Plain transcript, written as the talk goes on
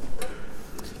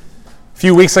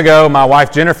few weeks ago, my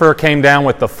wife Jennifer came down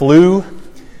with the flu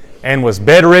and was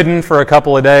bedridden for a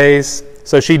couple of days.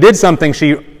 So she did something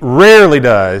she rarely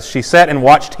does. She sat and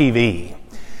watched TV.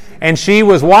 And she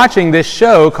was watching this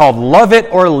show called Love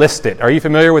It or List It. Are you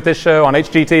familiar with this show on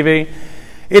HGTV?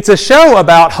 It's a show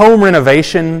about home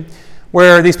renovation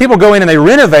where these people go in and they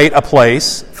renovate a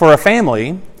place for a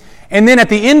family. And then at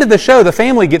the end of the show, the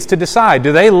family gets to decide,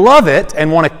 do they love it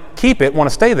and want to keep it, want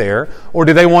to stay there, or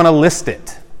do they want to list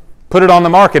it? Put it on the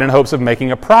market in hopes of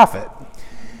making a profit.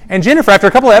 And Jennifer, after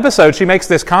a couple of episodes, she makes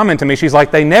this comment to me. She's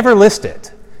like, they never list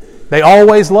it. They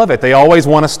always love it. They always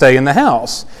want to stay in the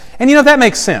house. And you know, that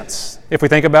makes sense if we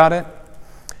think about it.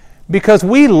 Because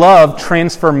we love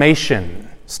transformation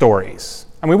stories.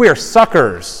 I mean, we are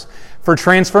suckers for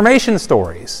transformation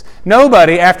stories.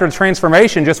 Nobody, after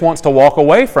transformation, just wants to walk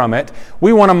away from it.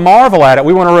 We want to marvel at it.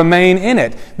 We want to remain in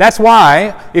it. That's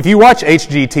why, if you watch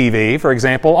HGTV, for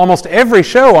example, almost every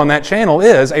show on that channel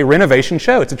is a renovation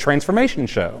show. It's a transformation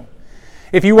show.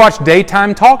 If you watch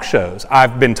daytime talk shows,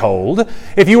 I've been told,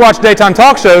 if you watch daytime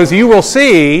talk shows, you will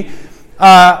see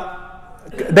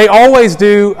they always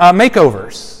do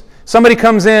makeovers. Somebody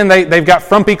comes in, they've got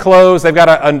frumpy clothes, they've got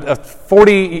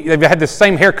they've had the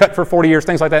same haircut for 40 years,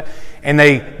 things like that, and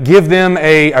they give them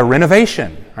a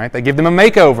renovation, right? They give them a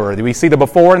makeover. We see the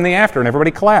before and the after, and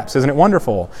everybody claps. Isn't it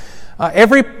wonderful?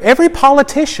 Every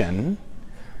politician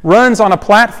runs on a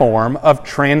platform of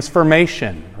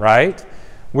transformation, right?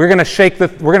 We're going to shake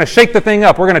the thing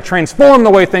up. We're going to transform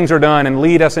the way things are done and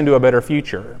lead us into a better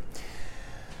future.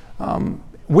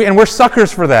 We're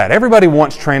suckers for that. Everybody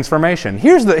wants transformation.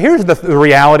 Here's the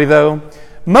reality, though.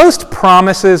 Most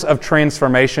promises of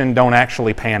transformation don't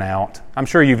actually pan out. I'm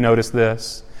sure you've noticed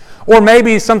this. Or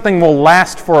maybe something will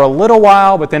last for a little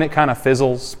while, but then it kind of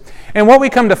fizzles. And what we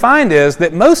come to find is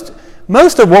that most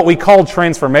of what we call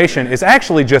transformation is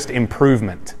actually just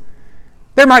improvement.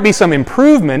 There might be some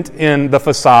improvement in the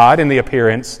facade, in the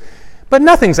appearance, but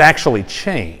nothing's actually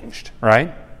changed,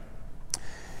 right?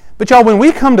 But y'all, when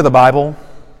we come to the Bible,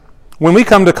 when we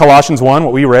come to Colossians 1,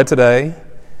 what we read today,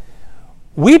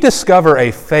 we discover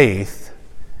a faith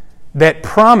that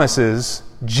promises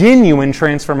genuine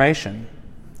transformation.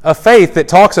 A faith that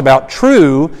talks about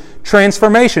true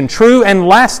transformation, true and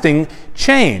lasting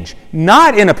change.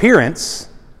 Not in appearance,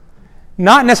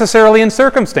 not necessarily in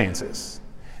circumstances,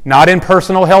 not in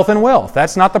personal health and wealth.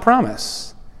 That's not the promise.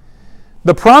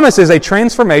 The promise is a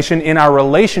transformation in our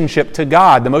relationship to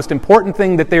God, the most important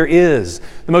thing that there is,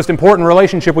 the most important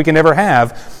relationship we can ever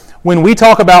have. When we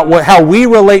talk about how we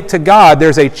relate to God,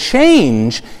 there's a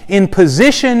change in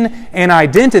position and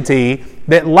identity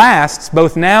that lasts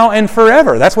both now and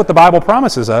forever. That's what the Bible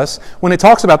promises us when it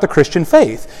talks about the Christian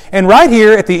faith. And right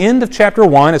here at the end of chapter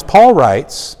 1, as Paul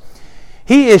writes,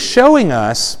 he is showing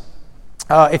us,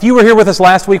 if you were here with us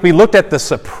last week, we looked at the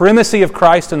supremacy of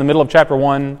Christ in the middle of chapter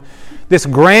 1. This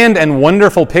grand and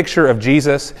wonderful picture of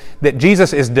Jesus, that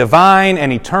Jesus is divine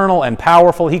and eternal and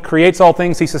powerful. He creates all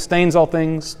things. He sustains all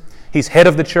things. He's head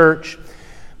of the church.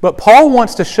 But Paul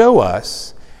wants to show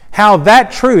us how that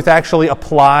truth actually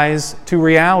applies to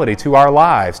reality, to our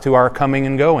lives, to our coming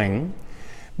and going.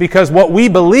 Because what we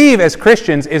believe as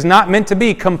Christians is not meant to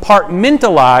be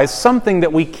compartmentalized, something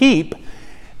that we keep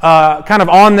kind of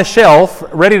on the shelf,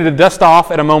 ready to dust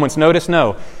off at a moment's notice.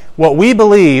 No. What we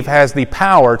believe has the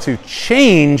power to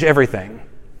change everything.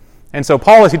 And so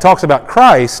Paul, as he talks about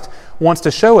Christ, wants to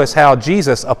show us how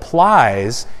Jesus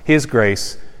applies his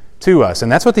grace to us.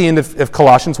 And that's what the end of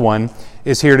Colossians 1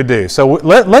 is here to do. So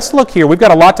let's look here. We've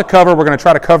got a lot to cover. We're going to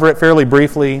try to cover it fairly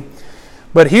briefly.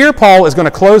 But here Paul is going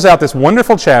to close out this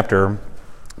wonderful chapter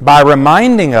by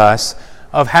reminding us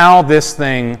of how this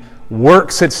thing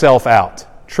works itself out.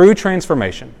 True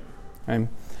transformation. Okay?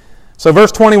 So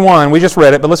verse 21, we just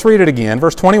read it, but let's read it again.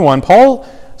 Verse 21, Paul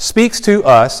speaks to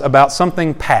us about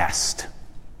something past.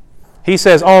 He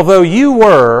says, although you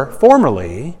were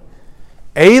formerly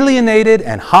alienated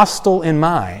and hostile in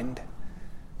mind,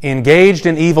 engaged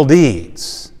in evil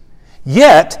deeds,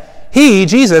 yet he,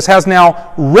 Jesus, has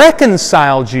now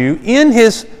reconciled you in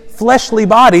his fleshly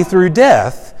body through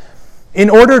death in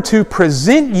order to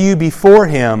present you before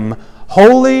him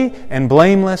holy and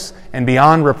blameless and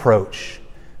beyond reproach.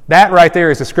 That right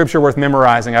there is a scripture worth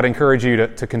memorizing. I'd encourage you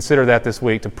to consider that this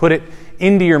week, to put it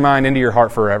into your mind, into your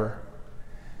heart forever.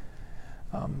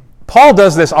 Paul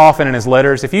does this often in his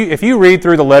letters. If you read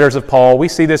through the letters of Paul, we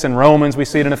see this in Romans, we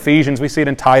see it in Ephesians, we see it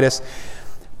in Titus.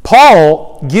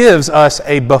 Paul gives us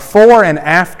a before and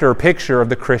after picture of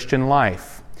the Christian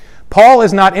life. Paul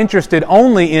is not interested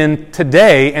only in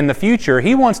today and the future.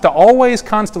 He wants to always,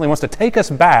 constantly wants to take us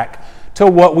back to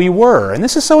what we were. And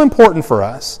this is so important for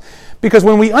us Because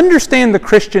when we understand the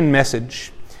Christian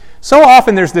message, so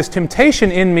often there's this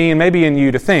temptation in me and maybe in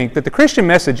you to think that the Christian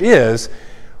message is,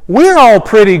 we're all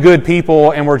pretty good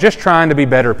people and we're just trying to be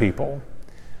better people.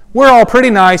 We're all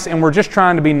pretty nice and we're just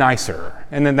trying to be nicer.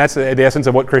 And then that's the essence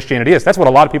of what Christianity is. That's what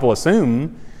a lot of people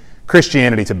assume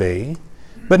Christianity to be.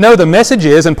 But no, the message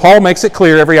is, and Paul makes it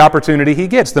clear every opportunity he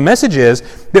gets, the message is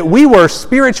that we were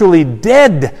spiritually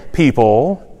dead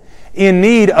people in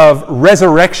need of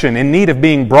resurrection, in need of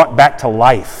being brought back to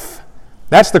life.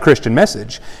 That's the Christian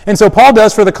message. And so Paul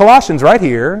does for the Colossians right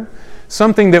here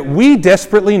something that we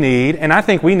desperately need, and I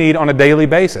think we need on a daily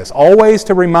basis, always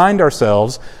to remind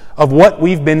ourselves of what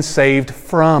we've been saved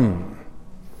from.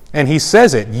 And he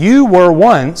says it, you were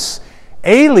once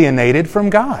alienated from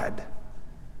God,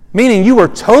 meaning you were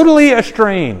totally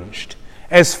estranged,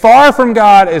 as far from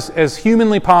God as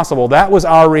humanly possible. That was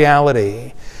our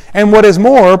reality. And what is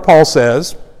more, Paul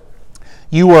says,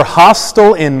 you were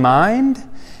hostile in mind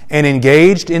and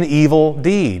engaged in evil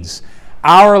deeds.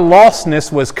 Our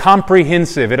lostness was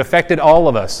comprehensive. It affected all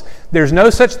of us. There's no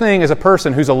such thing as a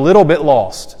person who's a little bit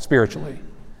lost spiritually.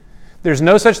 There's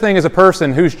no such thing as a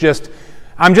person who's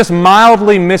I'm just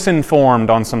mildly misinformed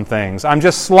on some things. I'm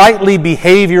just slightly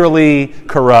behaviorally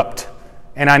corrupt,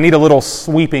 and I need a little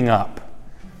sweeping up.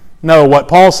 No, what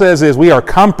Paul says is we are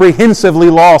comprehensively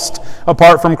lost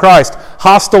apart from Christ,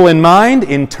 hostile in mind,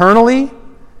 internally,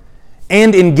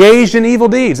 and engaged in evil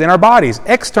deeds in our bodies,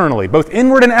 externally, both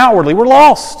inward and outwardly. We're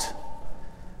lost.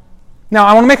 Now,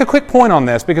 I want to make a quick point on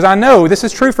this because I know this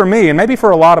is true for me and maybe for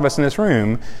a lot of us in this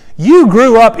room. You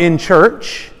grew up in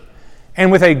church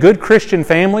and with a good Christian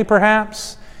family,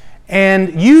 perhaps,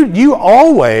 and you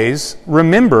always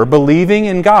remember believing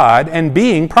in God and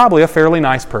being probably a fairly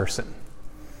nice person.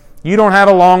 You don't have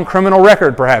a long criminal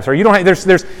record, perhaps, or you don't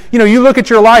have, you look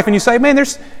at your life and you say, man,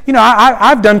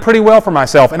 I've done pretty well for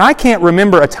myself, and I can't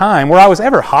remember a time where I was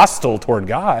ever hostile toward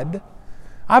God.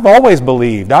 I've always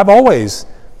believed. I've always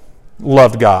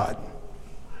loved God.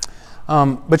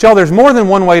 But y'all, there's more than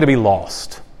one way to be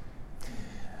lost.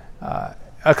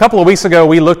 A couple of weeks ago,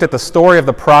 we looked at the story of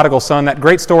the prodigal son, that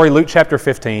great story, Luke chapter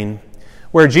 15,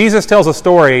 where Jesus tells a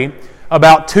story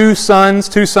about two sons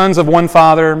of one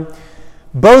father.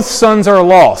 Both sons are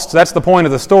lost. That's the point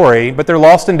of the story, but they're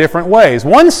lost in different ways.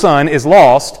 One son is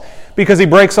lost because he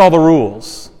breaks all the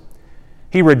rules.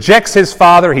 He rejects his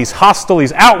father. He's hostile.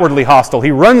 He's outwardly hostile.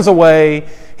 He runs away.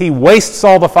 He wastes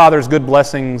all the father's good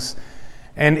blessings.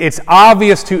 And it's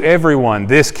obvious to everyone,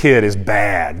 this kid is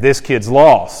bad. This kid's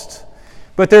lost.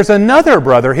 But there's another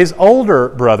brother, his older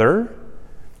brother,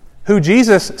 who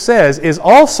Jesus says is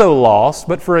also lost,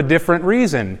 but for a different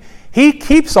reason. He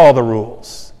keeps all the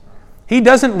rules. He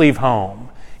doesn't leave home.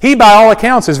 He, by all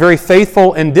accounts, is very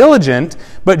faithful and diligent,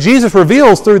 but Jesus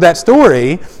reveals through that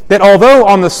story that although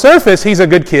on the surface he's a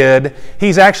good kid,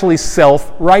 he's actually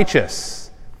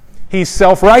self-righteous. He's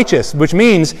self-righteous, which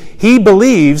means he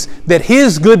believes that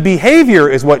his good behavior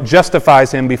is what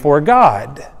justifies him before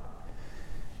God.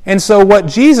 And so what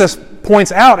Jesus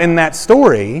points out in that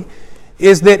story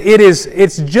is that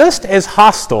it's just as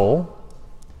hostile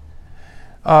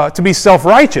to be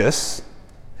self-righteous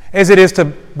as it is to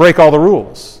break all the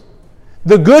rules.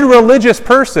 The good religious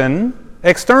person,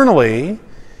 externally,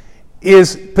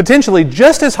 is potentially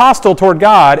just as hostile toward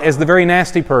God as the very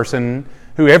nasty person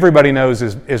who everybody knows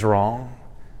is wrong.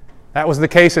 That was the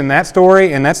case in that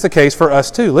story, and that's the case for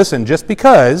us too. Listen, just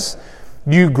because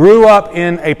you grew up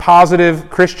in a positive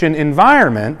Christian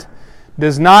environment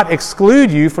does not exclude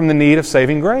you from the need of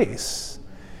saving grace.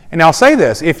 And I'll say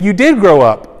this, if you did grow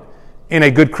up in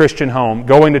a good Christian home,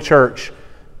 going to church,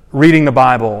 reading the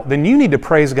Bible, then you need to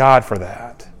praise God for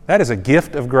that. That is a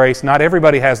gift of grace. Not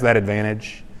everybody has that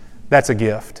advantage. That's a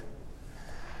gift.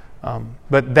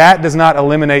 But that does not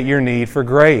eliminate your need for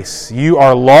grace. You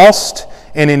are lost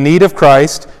and in need of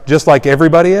Christ just like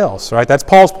everybody else, right? That's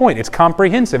Paul's point. It's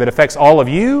comprehensive. It affects all of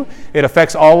you. It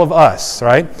affects all of us,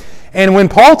 right? And when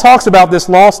Paul talks about this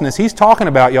lostness, he's talking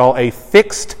about, y'all, a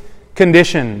fixed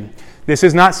condition. This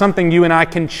is not something you and I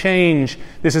can change.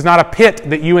 This is not a pit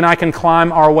that you and I can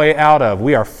climb our way out of.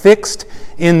 We are fixed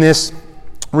in this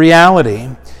reality,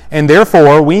 and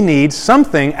therefore we need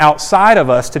something outside of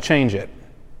us to change it.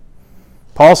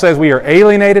 Paul says we are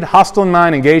alienated, hostile in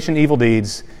mind, engaged in evil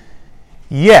deeds.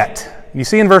 Yet, you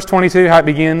see in verse 22 how it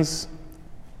begins?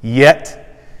 Yet.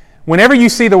 Whenever you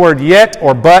see the word yet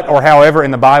or but or however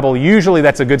in the Bible, usually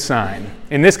that's a good sign.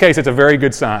 In this case, it's a very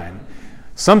good sign.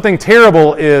 Something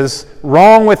terrible is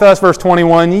wrong with us, verse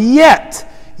 21, yet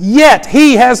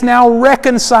he has now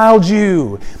reconciled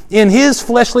you in his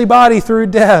fleshly body through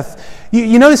death.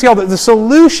 You notice, y'all, that the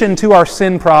solution to our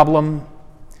sin problem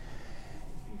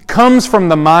comes from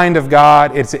the mind of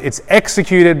God. It's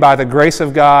executed by the grace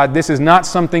of God. This is not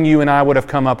something you and I would have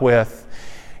come up with.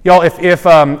 Y'all, if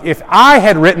I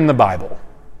had written the Bible,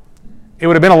 it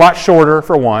would have been a lot shorter,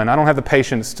 for one. I don't have the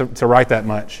patience to write that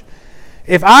much.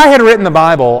 If I had written the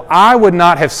Bible, I would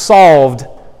not have solved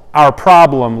our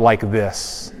problem like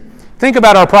this. Think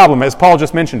about our problem, as Paul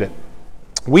just mentioned it.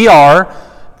 We are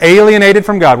alienated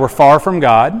from God. We're far from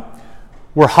God.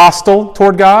 We're hostile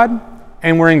toward God,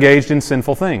 and we're engaged in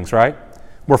sinful things, right?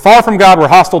 We're far from God, we're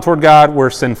hostile toward God, we're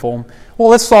sinful. Well,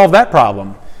 let's solve that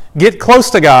problem. Get close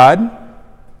to God,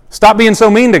 stop being so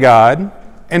mean to God,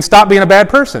 and stop being a bad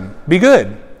person. Be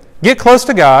good. Get close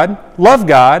to God, love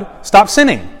God, stop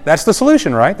sinning. That's the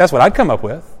solution, right? That's what I'd come up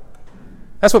with.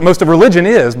 That's what most of religion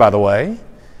is, by the way,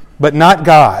 but not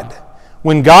God.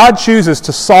 When God chooses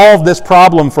to solve this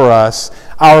problem for us,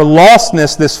 our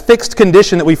lostness, this fixed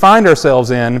condition that we find ourselves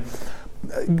in,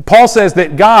 Paul says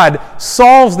that God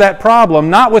solves that problem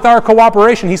not with our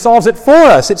cooperation. He solves it for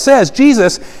us. It says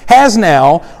Jesus has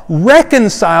now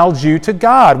reconciled you to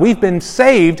God. We've been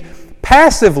saved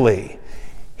passively.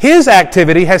 His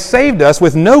activity has saved us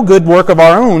with no good work of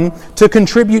our own to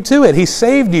contribute to it. He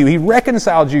saved you. He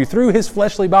reconciled you through His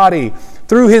fleshly body,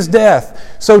 through His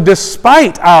death. So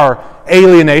despite our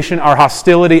alienation, our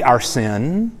hostility, our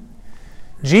sin,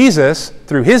 Jesus,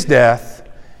 through His death,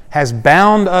 has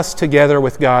bound us together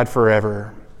with God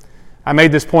forever. I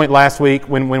made this point last week.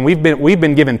 When we've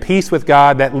been given peace with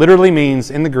God, that literally means,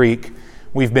 in the Greek,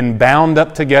 we've been bound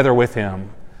up together with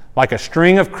Him. Like a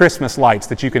string of Christmas lights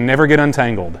that you can never get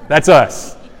untangled. That's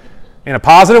us. In a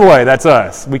positive way, that's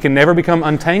us. We can never become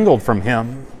untangled from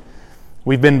Him.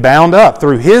 We've been bound up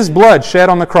through His blood shed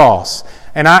on the cross.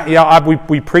 And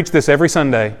we preach this every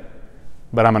Sunday,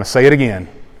 but I'm going to say it again,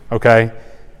 okay?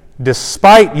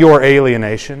 Despite your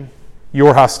alienation,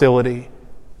 your hostility,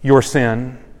 your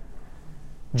sin,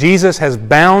 Jesus has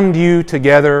bound you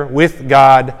together with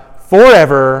God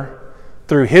forever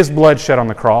through His blood shed on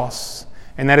the cross.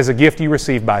 And that is a gift you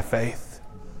receive by faith.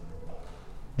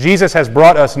 Jesus has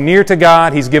brought us near to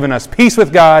God. He's given us peace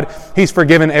with God. He's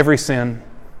forgiven every sin.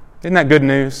 Isn't that good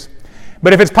news?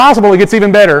 But if it's possible, it gets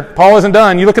even better. Paul isn't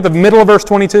done. You look at the middle of verse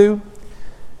 22.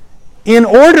 In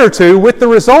order to, with the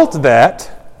result that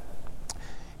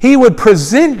He would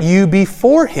present you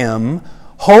before Him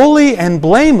holy and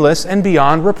blameless and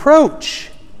beyond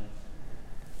reproach.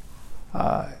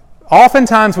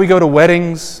 Oftentimes we go to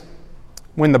weddings.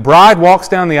 When the bride walks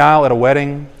down the aisle at a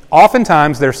wedding,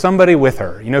 oftentimes there's somebody with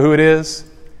her. You know who it is?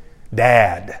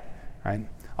 Dad. Right?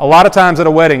 A lot of times at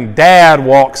a wedding, Dad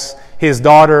walks his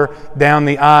daughter down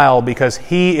the aisle because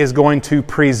he is going to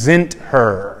present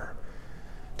her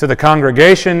to the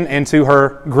congregation and to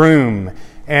her groom.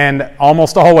 And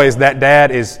almost always that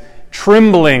dad is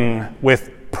trembling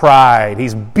with pride.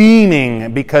 He's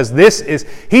beaming because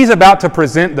he's about to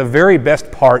present the very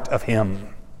best part of him.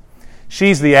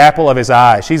 She's the apple of his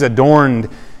eye. She's adorned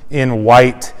in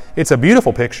white. It's a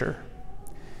beautiful picture.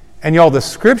 And y'all, the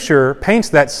Scripture paints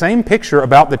that same picture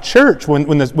about the church.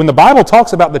 When the Bible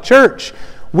talks about the church,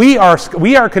 we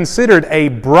are considered a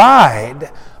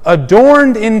bride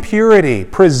adorned in purity,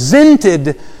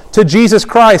 presented to Jesus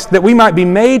Christ that we might be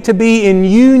made to be in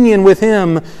union with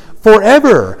Him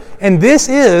forever. And this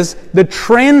is the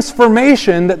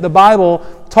transformation that the Bible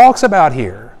talks about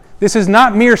here. This is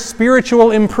not mere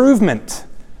spiritual improvement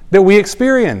that we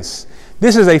experience.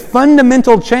 This is a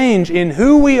fundamental change in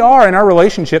who we are in our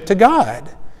relationship to God.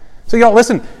 So y'all,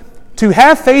 listen, to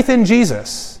have faith in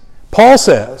Jesus, Paul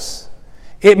says,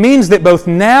 it means that both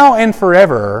now and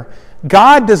forever,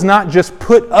 God does not just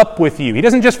put up with you. He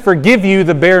doesn't just forgive you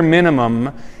the bare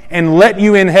minimum and let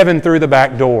you in heaven through the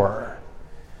back door.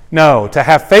 No, to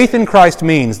have faith in Christ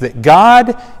means that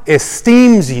God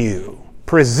esteems you,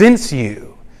 presents you,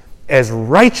 as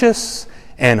righteous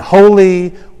and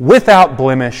holy, without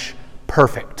blemish,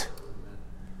 perfect.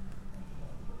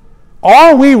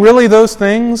 Are we really those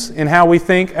things in how we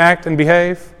think, act, and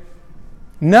behave?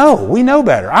 No, we know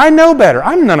better. I know better.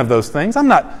 I'm none of those things. I'm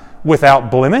not without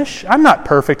blemish. I'm not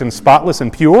perfect and spotless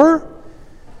and pure.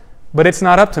 But it's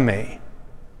not up to me.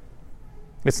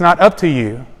 It's not up to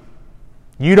you.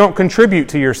 You don't contribute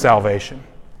to your salvation.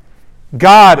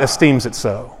 God esteems it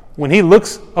so. When He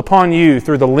looks upon you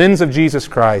through the lens of Jesus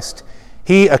Christ,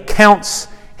 He accounts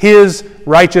His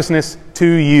righteousness to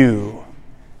you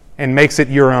and makes it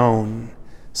your own,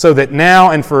 so that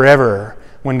now and forever,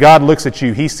 when God looks at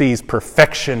you, He sees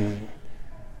perfection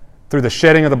through the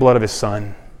shedding of the blood of His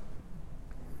Son.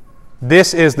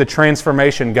 This is the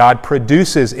transformation God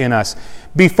produces in us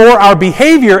before our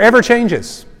behavior ever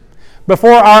changes,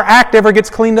 before our act ever gets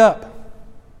cleaned up.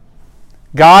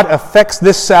 God effects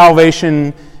this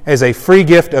salvation as a free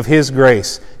gift of His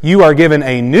grace. You are given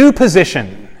a new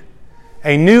position,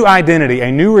 a new identity,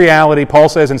 a new reality. Paul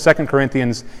says in 2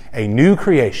 Corinthians, a new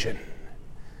creation.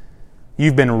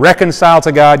 You've been reconciled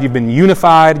to God. You've been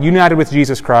united with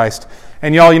Jesus Christ.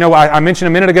 And y'all, you know, I mentioned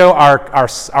a minute ago, our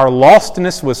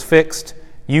lostness was fixed.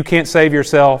 You can't save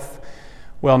yourself.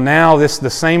 Well, now the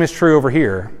same is true over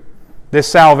here. This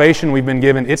salvation we've been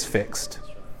given, it's fixed.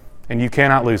 And you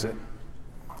cannot lose it.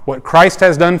 What Christ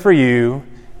has done for you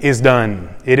is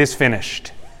done. It is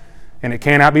finished. And it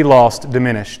cannot be lost,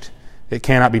 diminished. It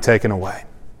cannot be taken away.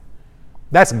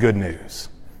 That's good news.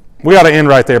 We ought to end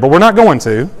right there, but we're not going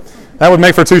to. That would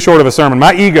make for too short of a sermon.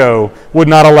 My ego would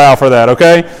not allow for that,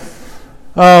 okay?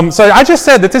 So I just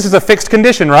said that this is a fixed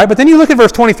condition, right? But then you look at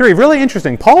verse 23. Really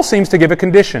interesting. Paul seems to give a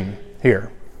condition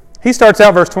here. He starts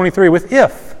out verse 23 with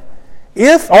if.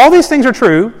 If all these things are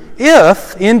true,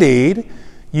 if indeed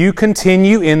you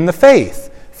continue in the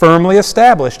faith, firmly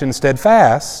established and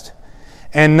steadfast,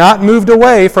 and not moved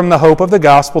away from the hope of the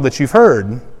gospel that you've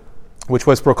heard, which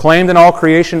was proclaimed in all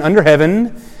creation under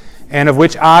heaven, and of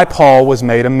which I, Paul, was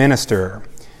made a minister.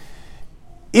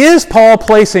 Is Paul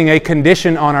placing a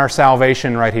condition on our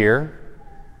salvation right here?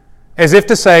 As if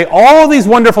to say, all these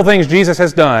wonderful things Jesus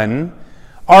has done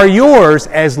are yours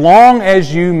as long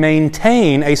as you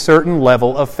maintain a certain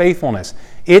level of faithfulness.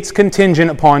 It's contingent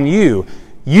upon you.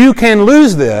 You can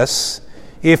lose this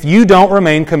if you don't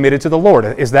remain committed to the Lord.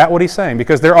 Is that what he's saying?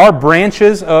 Because there are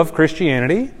branches of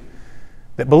Christianity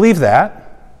that believe that.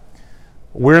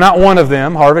 We're not one of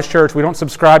them. Harvest Church, we don't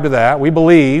subscribe to that. We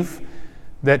believe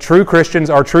that true Christians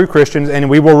are true Christians and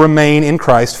we will remain in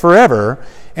Christ forever.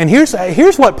 And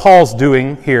here's what Paul's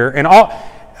doing here. And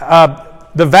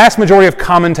the vast majority of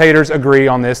commentators agree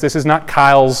on this. This is not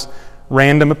Kyle's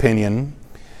random opinion.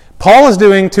 Paul is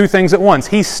doing two things at once.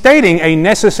 He's stating a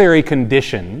necessary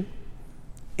condition,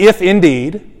 if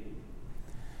indeed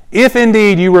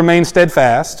you remain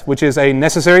steadfast, which is a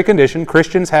necessary condition.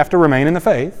 Christians have to remain in the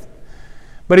faith.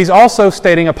 But he's also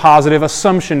stating a positive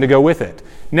assumption to go with it.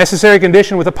 Necessary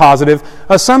condition with a positive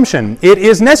assumption. It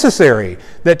is necessary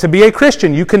that to be a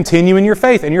Christian, you continue in your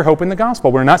faith and your hope in the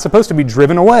gospel. We're not supposed to be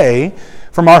driven away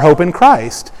from our hope in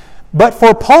Christ. But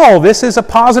for Paul, this is a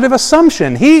positive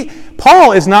assumption.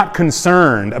 Paul is not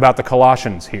concerned about the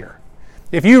Colossians here.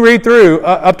 If you read through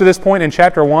up to this point in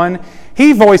chapter 1,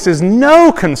 he voices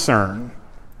no concern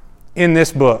in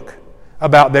this book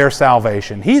about their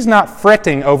salvation. He's not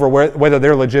fretting over whether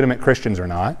they're legitimate Christians or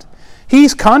not.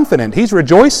 He's confident. He's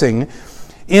rejoicing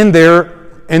in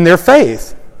their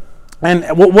faith. And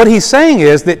what he's saying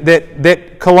is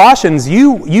that Colossians,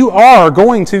 you are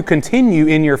going to continue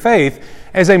in your faith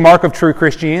as a mark of true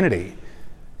Christianity.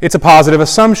 It's a positive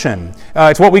assumption.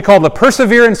 It's what we call the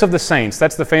perseverance of the saints.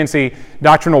 That's the fancy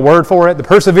doctrinal word for it, the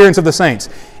perseverance of the saints.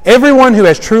 Everyone who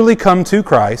has truly come to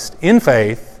Christ in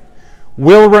faith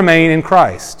will remain in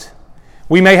Christ.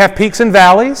 We may have peaks and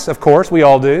valleys, of course, we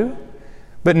all do,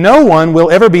 but no one will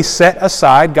ever be set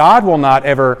aside. God will not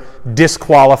ever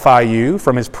disqualify you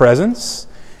from His presence,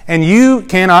 and you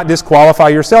cannot disqualify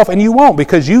yourself, and you won't,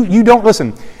 because you don't,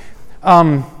 listen,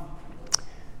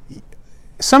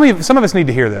 some of us need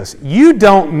to hear this. You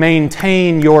don't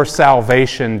maintain your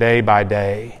salvation day by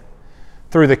day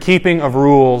through the keeping of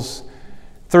rules,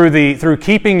 through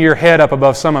keeping your head up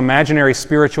above some imaginary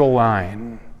spiritual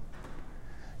line.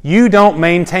 You don't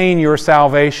maintain your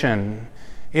salvation.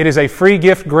 It is a free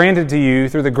gift granted to you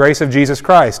through the grace of Jesus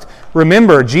Christ.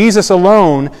 Remember, Jesus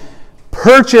alone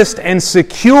purchased and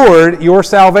secured your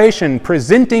salvation,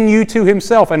 presenting you to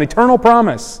Himself, an eternal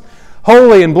promise,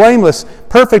 holy and blameless,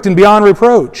 perfect and beyond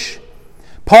reproach.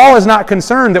 Paul is not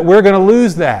concerned that we're going to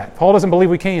lose that. Paul doesn't believe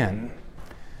we can.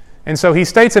 And so he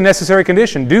states a necessary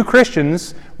condition. Do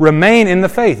Christians remain in the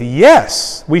faith?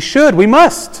 Yes, we should, we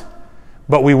must.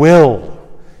 But we will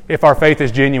if our faith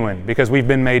is genuine because we've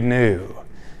been made new.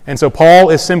 And so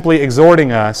Paul is simply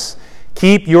exhorting us,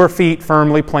 keep your feet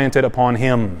firmly planted upon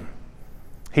Him.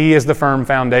 He is the firm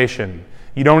foundation.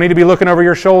 You don't need to be looking over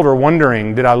your shoulder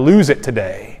wondering, did I lose it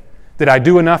today? Did I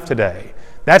do enough today?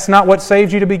 That's not what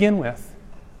saved you to begin with.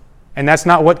 And that's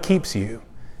not what keeps you.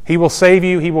 He will save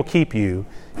you, He will keep you,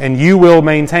 and you will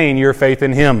maintain your faith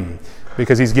in Him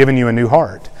because He's given you a new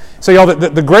heart. So y'all,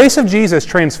 the grace of Jesus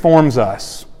transforms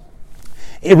us.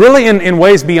 It really in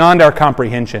ways beyond our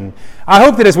comprehension. I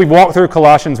hope that as we walk through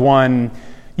Colossians 1,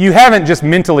 you haven't just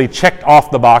mentally checked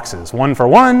off the boxes. 1 for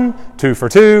 1, 2 for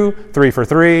 2, 3 for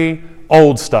 3,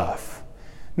 old stuff.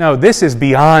 No, this is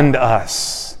beyond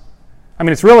us. I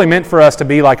mean, it's really meant for us to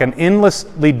be like an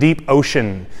endlessly deep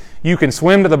ocean. You can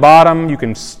swim to the bottom,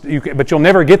 but you'll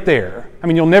never get there. I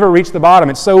mean, you'll never reach the bottom.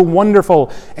 It's so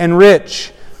wonderful and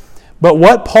rich. But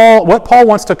what Paul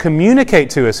wants to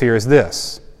communicate to us here is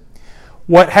this.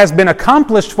 What has been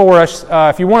accomplished for us,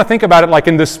 if you want to think about it like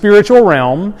in the spiritual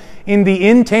realm, in the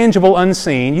intangible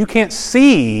unseen, you can't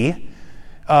see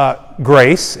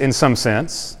grace in some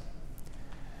sense,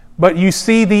 but you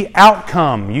see the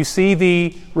outcome, you see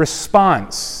the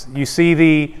response, you see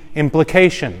the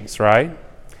implications, right?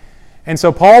 And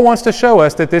so Paul wants to show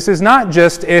us that this is not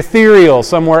just ethereal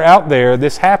somewhere out there.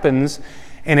 This happens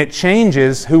and it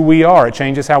changes who we are. It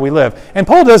changes how we live. And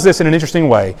Paul does this in an interesting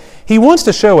way. He wants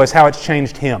to show us how it's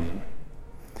changed him.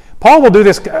 Paul will do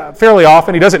this fairly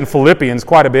often. He does it in Philippians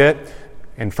quite a bit.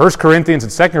 In 1 Corinthians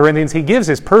and 2 Corinthians, he gives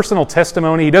his personal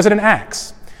testimony. He does it in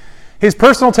Acts. His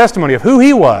personal testimony of who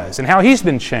he was and how he's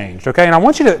been changed. Okay, and I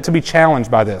want you to be challenged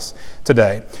by this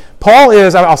today.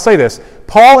 I'll say this,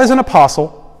 Paul is an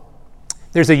apostle.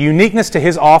 There's a uniqueness to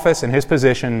his office and his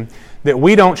position that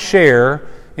we don't share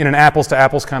in an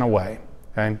apples-to-apples kind of way.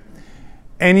 Okay?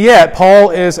 And yet, Paul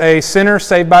is a sinner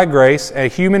saved by grace, a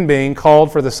human being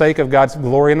called for the sake of God's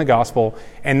glory in the gospel,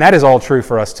 and that is all true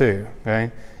for us too.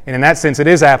 Okay? And in that sense, it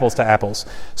is apples to apples.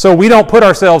 So we don't put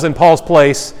ourselves in Paul's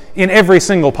place in every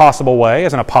single possible way.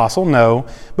 As an apostle, no.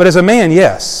 But as a man,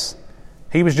 yes.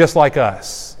 He was just like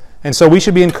us. And so we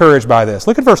should be encouraged by this.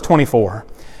 Look at verse 24.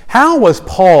 How was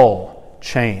Paul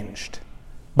changed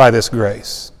by this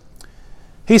grace?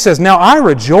 He says, "Now I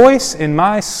rejoice in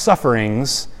my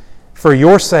sufferings for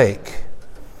your sake,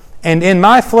 and in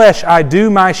my flesh I do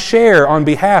my share on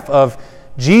behalf of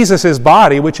Jesus'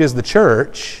 body, which is the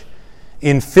church,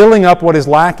 in filling up what is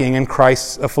lacking in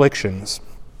Christ's afflictions."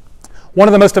 One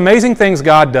of the most amazing things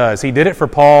God does, He did it for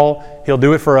Paul, He'll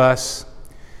do it for us.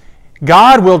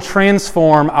 God will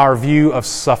transform our view of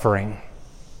suffering.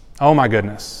 Oh my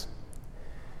goodness.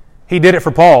 He did it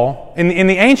for Paul. In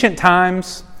the ancient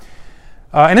times,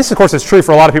 and this of course is true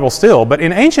for a lot of people still, but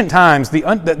in ancient times,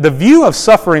 the view of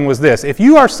suffering was this. If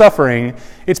you are suffering,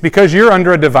 it's because you're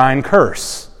under a divine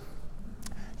curse.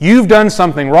 You've done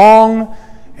something wrong,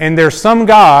 and there's some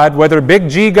God, whether big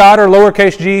G God or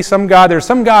lowercase g, there's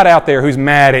some God out there who's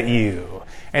mad at you,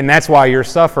 and that's why you're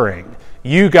suffering.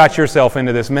 You got yourself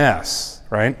into this mess,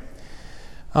 right?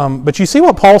 But you see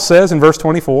what Paul says in verse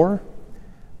 24?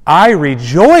 I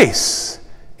rejoice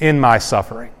in my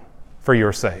suffering for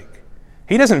your sake.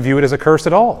 He doesn't view it as a curse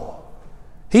at all.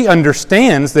 He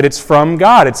understands that it's from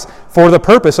God. It's for the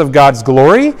purpose of God's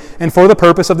glory and for the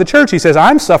purpose of the church. He says,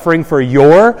 I'm suffering for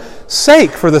your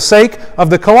sake, for the sake of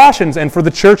the Colossians and for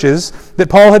the churches that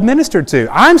Paul had ministered to.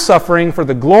 I'm suffering for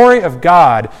the glory of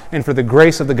God and for the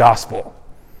grace of the gospel.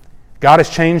 God has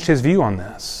changed His view on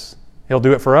this. He'll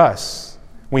do it for us.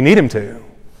 We need Him to.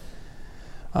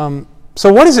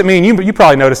 So what does it mean? You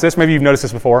probably noticed this. Maybe you've noticed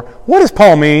this before. What does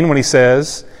Paul mean when he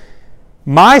says,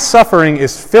 my suffering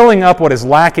is filling up what is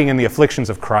lacking in the afflictions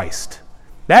of Christ?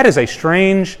 That is a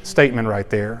strange statement right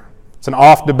there. It's an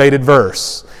oft-debated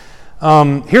verse.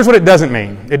 Here's what it doesn't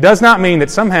mean. It does not mean that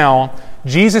somehow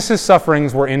Jesus'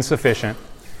 sufferings were insufficient.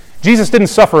 Jesus didn't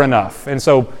suffer enough, and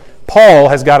so Paul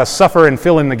has got to suffer and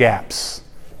fill in the gaps.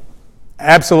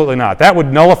 Absolutely not. That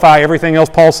would nullify everything else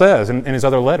Paul says in his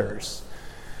other letters.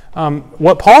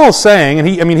 What Paul is saying,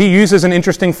 and he uses an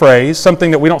interesting phrase, something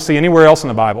that we don't see anywhere else in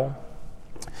the Bible.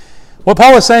 What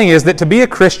Paul is saying is that to be a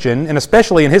Christian, and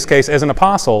especially in his case as an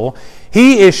apostle,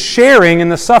 he is sharing in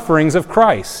the sufferings of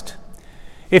Christ.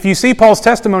 If you see Paul's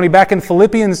testimony back in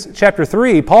Philippians chapter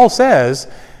 3, Paul says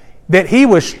that he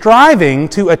was striving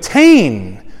to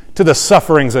attain to the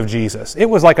sufferings of Jesus. It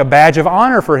was like a badge of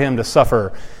honor for him to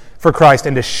suffer for Christ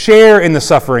and to share in the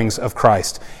sufferings of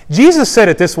Christ. Jesus said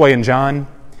it this way in John,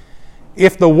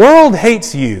 if the world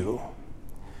hates you,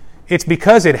 it's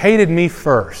because it hated me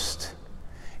first.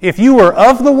 If you were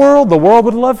of the world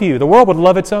would love you. The world would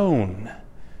love its own.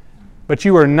 But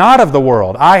you are not of the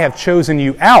world. I have chosen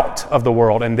you out of the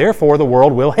world, and therefore the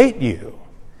world will hate you.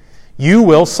 You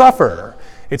will suffer.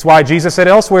 It's why Jesus said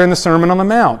elsewhere in the Sermon on the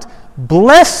Mount,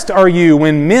 blessed are you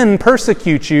when men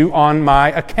persecute you on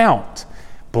my account.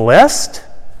 Blessed?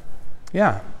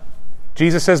 Yeah.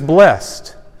 Jesus says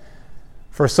blessed.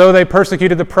 For so they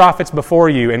persecuted the prophets before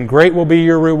you, and great will be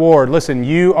your reward. Listen,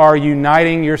 you are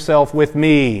uniting yourself with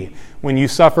me when you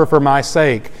suffer for my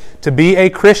sake. To be a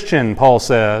Christian, Paul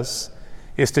says,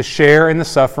 is to share in the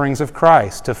sufferings of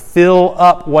Christ, to fill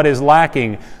up what is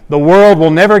lacking. The world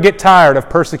will never get tired of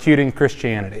persecuting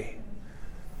Christianity.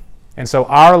 And so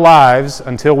our lives,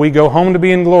 until we go home to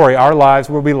be in glory, our lives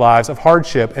will be lives of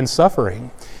hardship and suffering.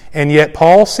 And yet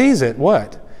Paul sees it,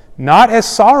 what? Not as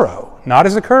sorrow, not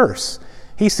as a curse.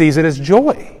 He sees it as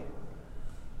joy.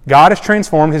 God has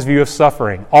transformed his view of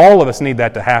suffering. All of us need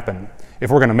that to happen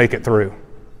if we're going to make it through.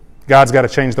 God's got to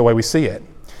change the way we see it.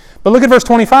 But look at verse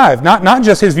 25. Not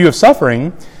just his view of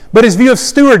suffering, but his view of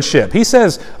stewardship. He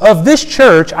says, "Of this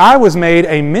church I was made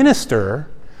a minister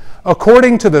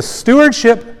according to the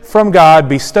stewardship from God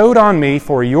bestowed on me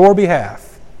for your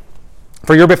behalf,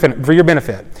 for your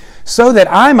benefit, so that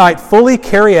I might fully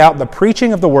carry out the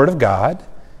preaching of the Word of God,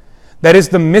 that is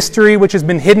the mystery which has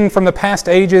been hidden from the past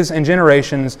ages and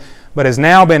generations, but has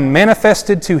now been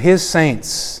manifested to His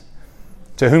saints,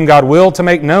 to whom God willed to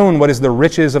make known what is the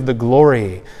riches of the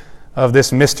glory of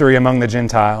this mystery among the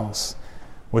Gentiles,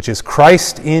 which is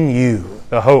Christ in you,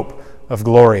 the hope of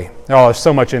glory." Oh, there's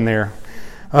so much in there.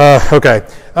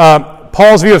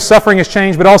 Paul's view of suffering has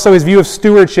changed, but also his view of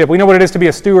stewardship. We know what it is to be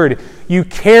a steward. You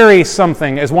carry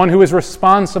something as one who is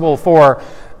responsible for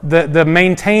the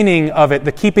maintaining of it,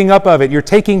 the keeping up of it. You're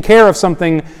taking care of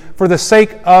something for the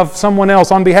sake of someone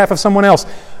else, on behalf of someone else.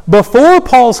 Before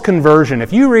Paul's conversion,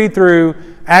 if you read through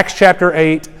Acts chapter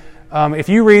 8, if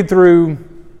you read through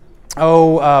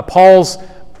Paul's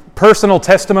personal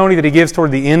testimony that he gives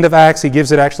toward the end of Acts, he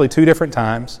gives it actually 2 different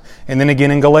times, and then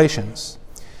again in Galatians.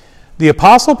 The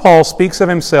Apostle Paul speaks of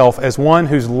himself as one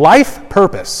whose life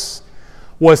purpose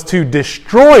was to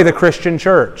destroy the Christian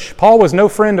church. Paul was no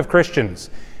friend of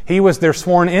Christians. He was their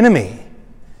sworn enemy.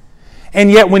 And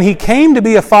yet when he came to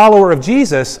be a follower of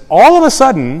Jesus, all of a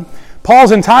sudden,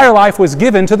 Paul's entire life was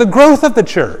given to the growth of the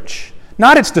church.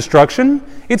 Not its destruction,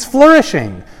 its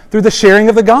flourishing through the sharing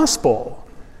of the gospel,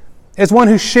 as one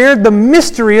who shared the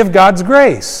mystery of God's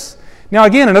grace. Now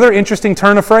again, another interesting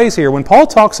turn of phrase here. When Paul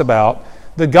talks about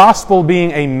the gospel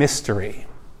being a mystery,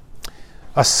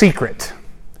 a secret,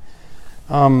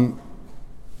 my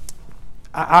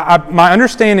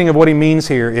understanding of what he means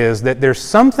here is that there's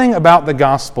something about the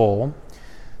gospel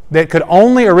that could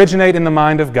only originate in the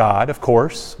mind of God, of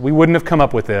course. We wouldn't have come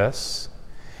up with this.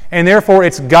 And therefore,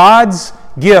 it's God's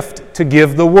gift to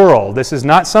give the world. This is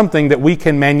not something that we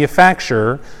can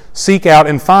manufacture, seek out,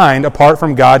 and find apart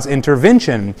from God's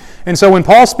intervention. And so when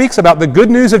Paul speaks about the good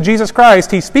news of Jesus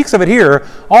Christ, he speaks of it here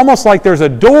almost like there's a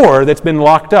door that's been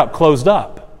locked up, closed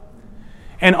up.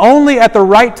 And only at the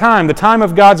right time, the time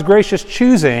of God's gracious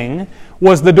choosing,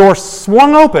 was the door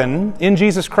swung open in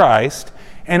Jesus Christ,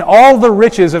 and all the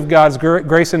riches of God's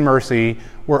grace and mercy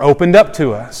were opened up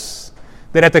to us.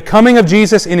 That at the coming of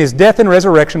Jesus in His death and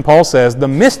resurrection, Paul says, the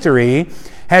mystery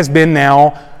has been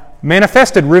now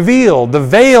manifested, revealed. The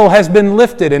veil has been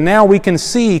lifted, and now we can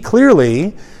see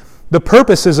clearly the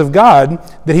purposes of God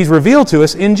that He's revealed to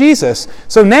us in Jesus.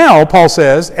 So now, Paul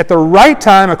says, at the right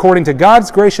time, according to God's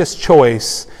gracious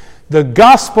choice, the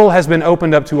gospel has been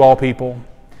opened up to all people.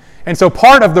 And so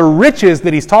part of the riches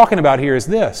that he's talking about here is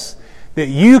this, that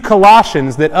you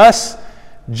Colossians, that us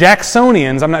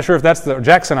Jacksonians, I'm not sure if that's the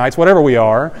Jacksonites, whatever we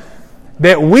are,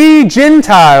 that we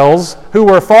Gentiles who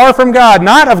were far from God,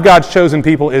 not of God's chosen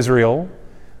people Israel,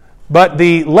 but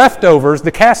the leftovers,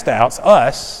 the cast-outs,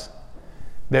 us,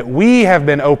 that we have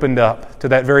been opened up to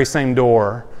that very same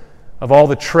door of all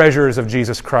the treasures of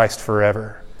Jesus Christ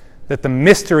forever. That the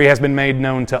mystery has been made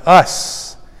known to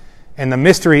us, and the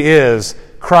mystery is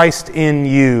Christ in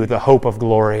you, the hope of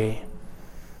glory.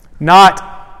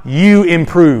 Not you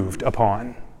improved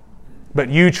upon, but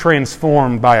you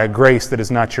transformed by a grace that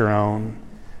is not your own.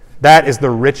 That is the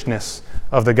richness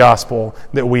of the gospel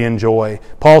that we enjoy.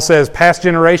 Paul says past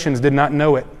generations did not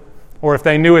know it, or if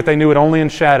they knew it only in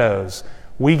shadows.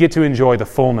 We get to enjoy the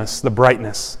fullness, the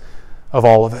brightness of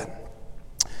all of it.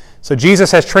 So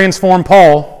Jesus has transformed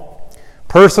Paul,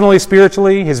 personally,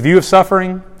 spiritually, his view of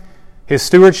suffering, his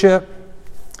stewardship.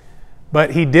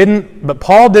 But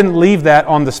Paul didn't leave that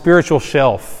on the spiritual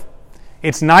shelf.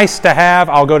 It's nice to have,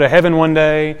 I'll go to heaven one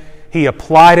day. He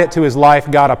applied it to his life.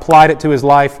 God applied it to his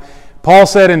life. Paul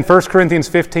said in 1 Corinthians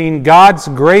 15, God's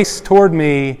grace toward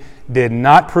me did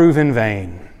not prove in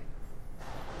vain.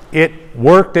 It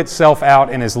worked itself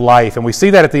out in his life. And we see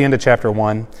that at the end of chapter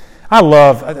 1. I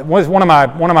love, one of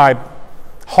my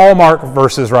hallmark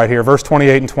verses right here, verse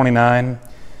 28 and 29.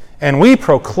 And we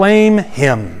proclaim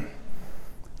Him.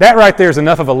 That right there is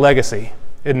enough of a legacy,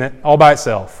 isn't it? All by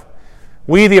itself.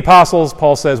 We, the apostles,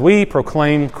 Paul says, we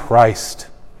proclaim Christ,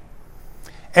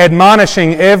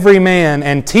 admonishing every man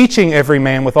and teaching every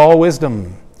man with all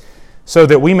wisdom, so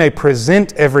that we may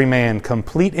present every man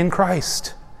complete in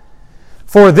Christ.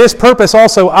 For this purpose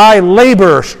also I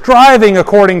labor, striving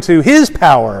according to His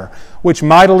power, which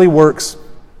mightily works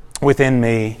within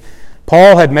me.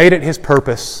 Paul had made it his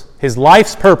purpose, his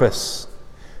life's purpose,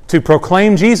 to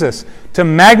proclaim Jesus, to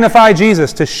magnify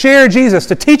Jesus, to share Jesus,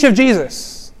 to teach of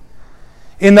Jesus,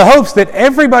 in the hopes that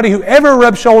everybody who ever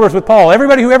rubbed shoulders with Paul,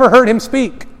 everybody who ever heard him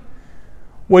speak,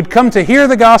 would come to hear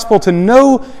the gospel, to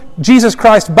know Jesus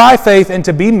Christ by faith, and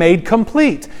to be made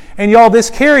complete. And y'all, this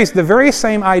carries the very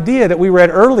same idea that we read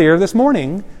earlier this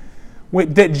morning,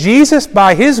 that Jesus,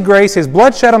 by His grace, His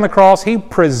blood shed on the cross, He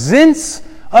presents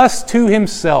us to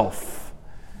Himself,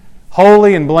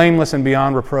 holy and blameless and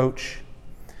beyond reproach.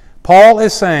 Paul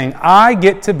is saying, I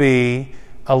get to be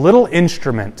a little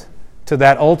instrument to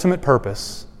that ultimate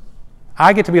purpose.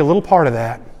 I get to be a little part of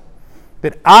that.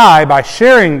 That I, by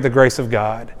sharing the grace of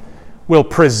God, will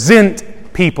present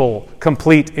people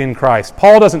complete in Christ.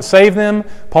 Paul doesn't save them.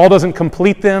 Paul doesn't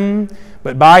complete them.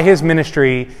 But by his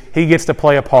ministry, he gets to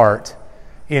play a part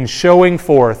in showing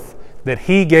forth that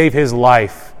he gave his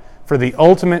life for the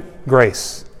ultimate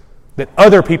grace, that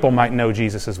other people might know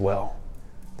Jesus as well,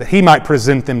 that he might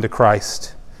present them to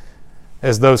Christ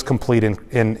as those complete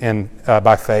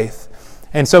by faith.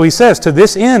 And so he says, to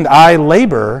this end I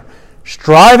labor,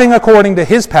 striving according to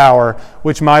His power,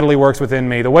 which mightily works within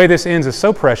me. The way this ends is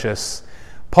so precious.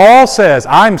 Paul says,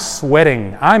 I'm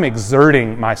sweating, I'm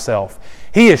exerting myself.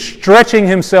 He is stretching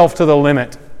himself to the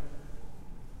limit.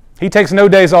 He takes no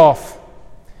days off.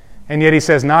 And yet he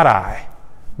says, not I,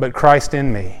 but Christ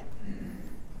in me.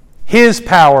 His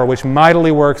power, which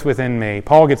mightily works within me.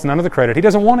 Paul gets none of the credit. He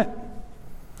doesn't want it.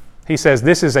 He says,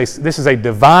 this is a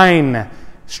divine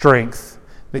strength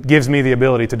that gives me the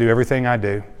ability to do everything I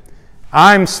do.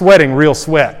 I'm sweating real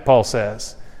sweat, Paul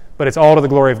says, but it's all to the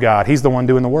glory of God. He's the one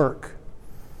doing the work.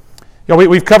 You know,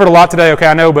 we've covered a lot today, okay,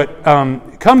 I know, but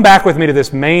come back with me to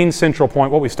this main central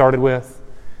point, what we started with,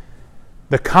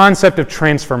 the concept of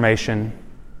transformation.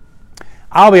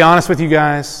 I'll be honest with you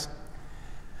guys,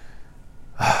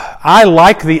 I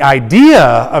like the idea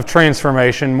of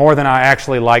transformation more than I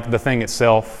actually like the thing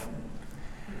itself.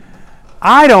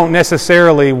 I don't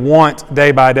necessarily want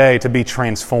day by day to be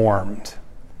transformed.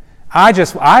 I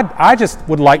just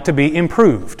would like to be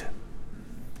improved.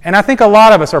 And I think a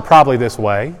lot of us are probably this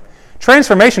way.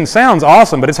 Transformation sounds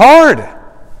awesome, but it's hard.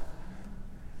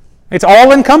 It's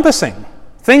all-encompassing.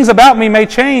 Things about me may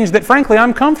change that, frankly,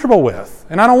 I'm comfortable with,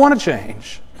 and I don't want to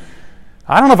change.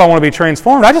 I don't know if I want to be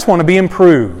transformed. I just want to be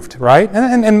improved, right?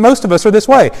 And most of us are this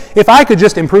way. If I could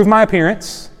just improve my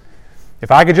appearance, if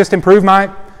I could just improve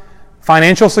my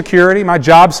financial security, my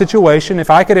job situation,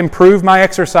 if I could improve my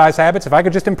exercise habits, if I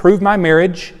could just improve my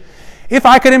marriage, if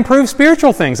I could improve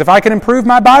spiritual things, if I could improve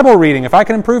my Bible reading, if I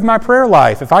could improve my prayer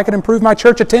life, if I could improve my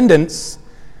church attendance,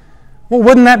 well,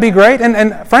 wouldn't that be great?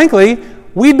 And frankly,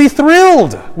 we'd be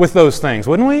thrilled with those things,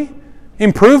 wouldn't we?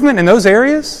 Improvement in those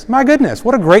areas? My goodness,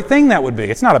 what a great thing that would be.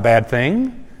 It's not a bad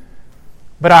thing.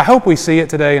 But I hope we see it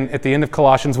today at the end of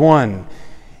Colossians 1.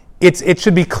 It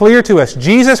should be clear to us,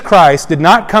 Jesus Christ did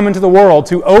not come into the world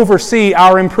to oversee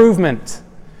our improvement.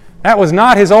 That was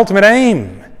not His ultimate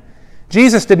aim.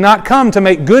 Jesus did not come to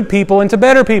make good people into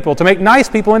better people, to make nice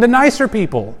people into nicer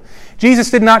people.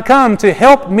 Jesus did not come to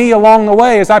help me along the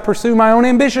way as I pursue my own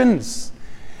ambitions.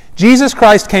 Jesus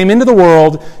Christ came into the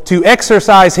world to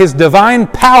exercise His divine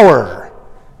power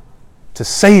to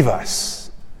save us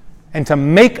and to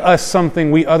make us something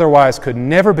we otherwise could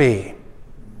never be.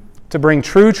 To bring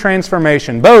true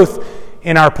transformation, both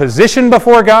in our position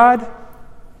before God.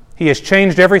 He has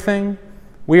changed everything.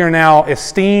 We are now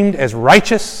esteemed as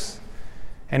righteous.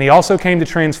 And He also came to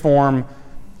transform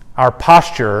our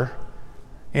posture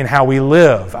in how we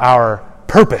live, our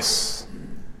purpose,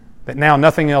 that now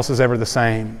nothing else is ever the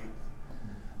same.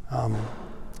 You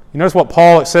notice what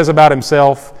Paul says about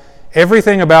himself.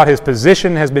 Everything about his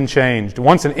position has been changed.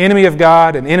 Once an enemy of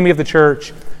God, an enemy of the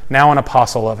church, now an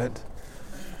apostle of it.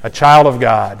 A child of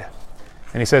God.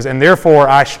 And he says, and therefore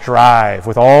I strive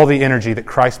with all the energy that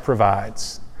Christ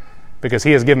provides, because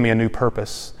He has given me a new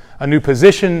purpose, a new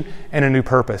position, and a new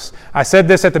purpose. I said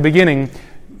this at the beginning,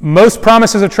 most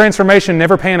promises of transformation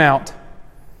never pan out,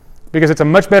 because it's a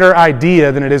much better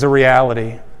idea than it is a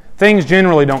reality. Things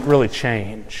generally don't really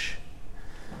change.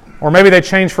 Or maybe they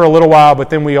change for a little while,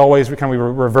 but then we always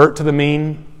revert to the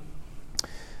mean.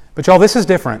 But y'all, this is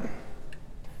different.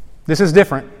 This is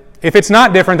different. If it's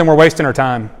not different, then we're wasting our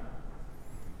time.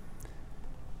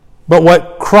 But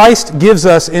what Christ gives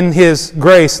us in His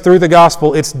grace through the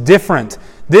gospel, it's different.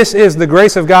 This is the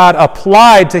grace of God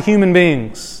applied to human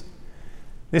beings.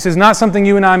 This is not something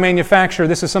you and I manufacture.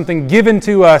 This is something given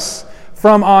to us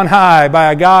from on high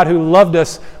by a God who loved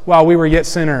us while we were yet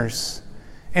sinners.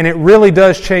 And it really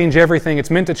does change everything. It's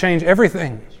meant to change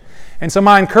everything. And so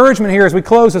my encouragement here as we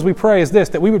close, as we pray, is this,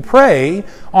 that we would pray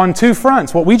on two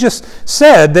fronts. What we just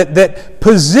said, that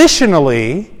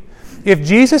positionally, if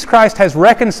Jesus Christ has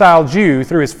reconciled you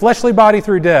through His fleshly body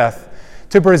through death,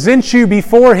 to present you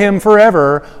before Him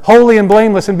forever, holy and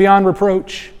blameless and beyond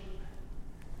reproach,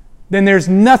 then there's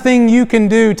nothing you can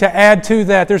do to add to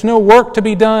that. There's no work to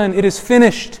be done. It is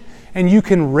finished, and you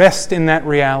can rest in that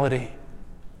reality.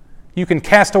 You can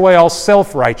cast away all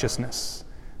self-righteousness.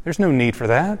 There's no need for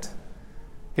that.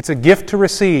 It's a gift to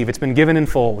receive. It's been given in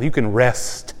full. You can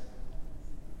rest.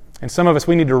 And some of us,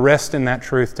 we need to rest in that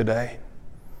truth today.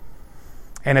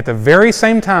 And at the very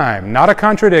same time, not a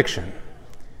contradiction,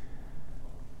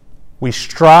 we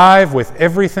strive with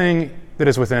everything that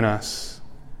is within us.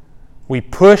 We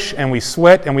push and we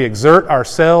sweat and we exert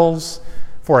ourselves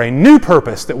for a new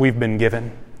purpose that we've been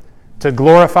given, to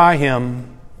glorify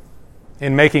Him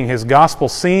in making His gospel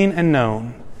seen and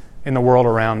known in the world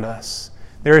around us.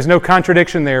 There is no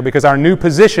contradiction there, because our new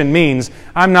position means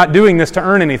I'm not doing this to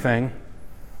earn anything.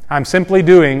 I'm simply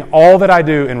doing all that I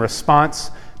do in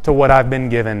response to what I've been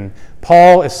given.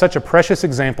 Paul is such a precious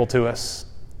example to us,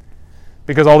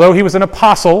 because although he was an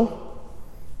apostle,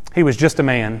 he was just a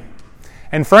man.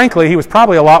 And frankly, he was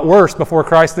probably a lot worse before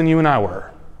Christ than you and I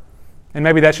were. And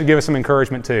maybe that should give us some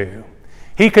encouragement too.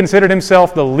 He considered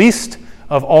himself the least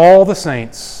of all the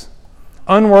saints,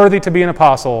 unworthy to be an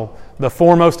apostle, the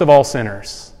foremost of all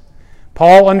sinners.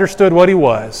 Paul understood what he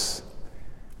was,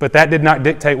 but that did not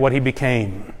dictate what he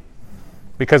became.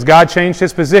 Because God changed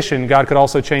his position, God could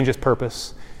also change his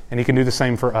purpose, and He can do the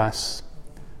same for us.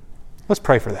 Let's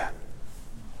pray for that.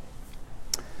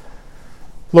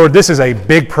 Lord, this is a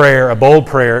big prayer, a bold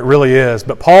prayer, it really is,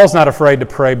 but Paul's not afraid to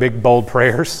pray big, bold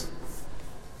prayers.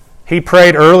 He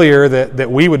prayed earlier that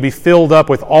we would be filled up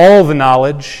with all the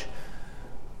knowledge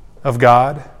of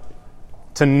God,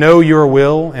 to know Your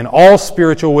will and all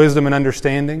spiritual wisdom and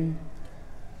understanding,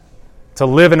 to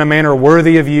live in a manner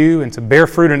worthy of You and to bear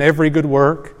fruit in every good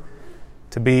work,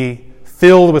 to be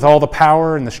filled with all the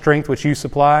power and the strength which You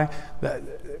supply.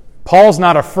 Paul's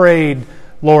not afraid,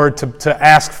 Lord, to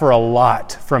ask for a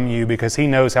lot from You, because he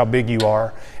knows how big You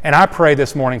are. And I pray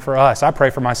this morning for us, I pray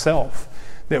for myself,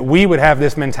 that we would have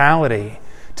this mentality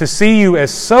to see You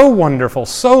as so wonderful,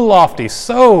 so lofty,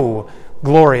 so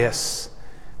glorious,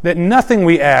 that nothing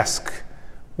we ask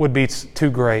would be too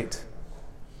great.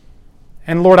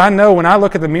 And Lord, I know when I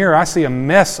look at the mirror, I see a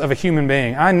mess of a human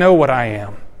being. I know what I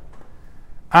am.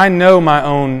 I know my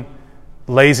own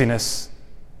laziness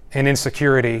and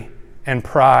insecurity and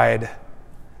pride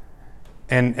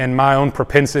and my own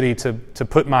propensity to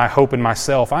put my hope in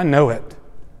myself. I know it.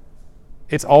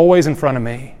 It's always in front of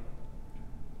me.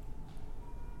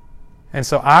 And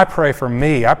so I pray for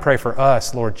me, I pray for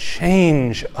us, Lord,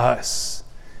 change us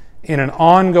in an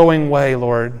ongoing way,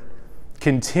 Lord.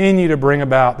 Continue to bring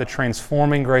about the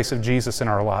transforming grace of Jesus in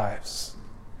our lives.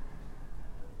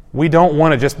 We don't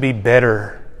want to just be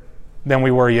better than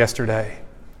we were yesterday.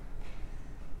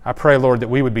 I pray, Lord, that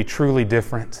we would be truly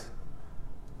different,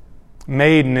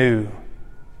 made new,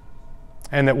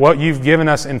 and that what You've given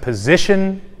us in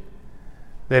position,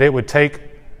 that it would take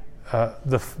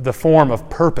the form of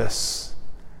purpose,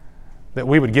 that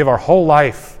we would give our whole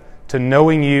life to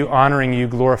knowing You, honoring You,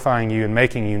 glorifying You, and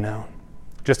making You known,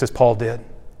 just as Paul did.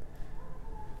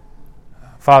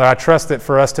 Father, I trust that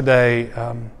for us today,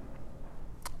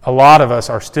 a lot of us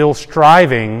are still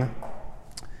striving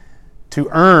to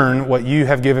earn what You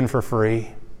have given for free.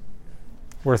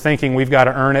 We're thinking we've got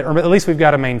to earn it, or at least we've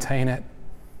got to maintain it.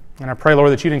 And I pray,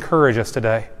 Lord, that You'd encourage us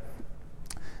today,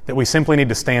 that we simply need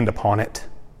to stand upon it.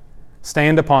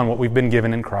 Stand upon what we've been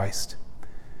given in Christ.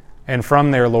 And from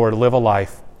there, Lord, live a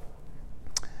life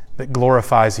that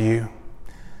glorifies You.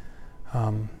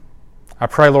 I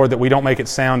pray, Lord, that we don't make it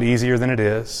sound easier than it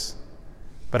is.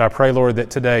 But I pray, Lord, that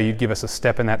today You'd give us a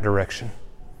step in that direction.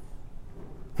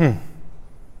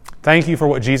 Thank You for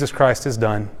what Jesus Christ has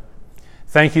done.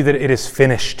 Thank You that it is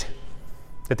finished,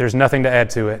 that there's nothing to add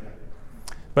to it.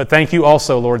 But thank You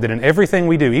also, Lord, that in everything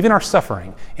we do, even our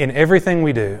suffering, in everything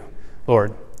we do,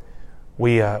 Lord,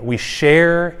 we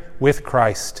share with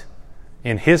Christ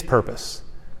in His purpose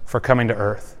for coming to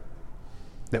earth,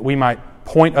 that we might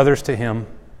point others to Him,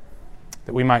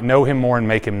 that we might know Him more and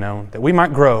make Him known, that we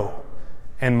might grow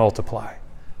and multiply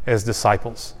as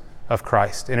disciples of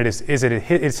Christ. And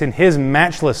it's in His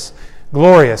matchless,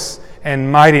 glorious,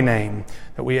 and mighty name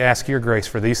that we ask Your grace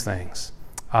for these things.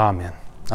 Amen.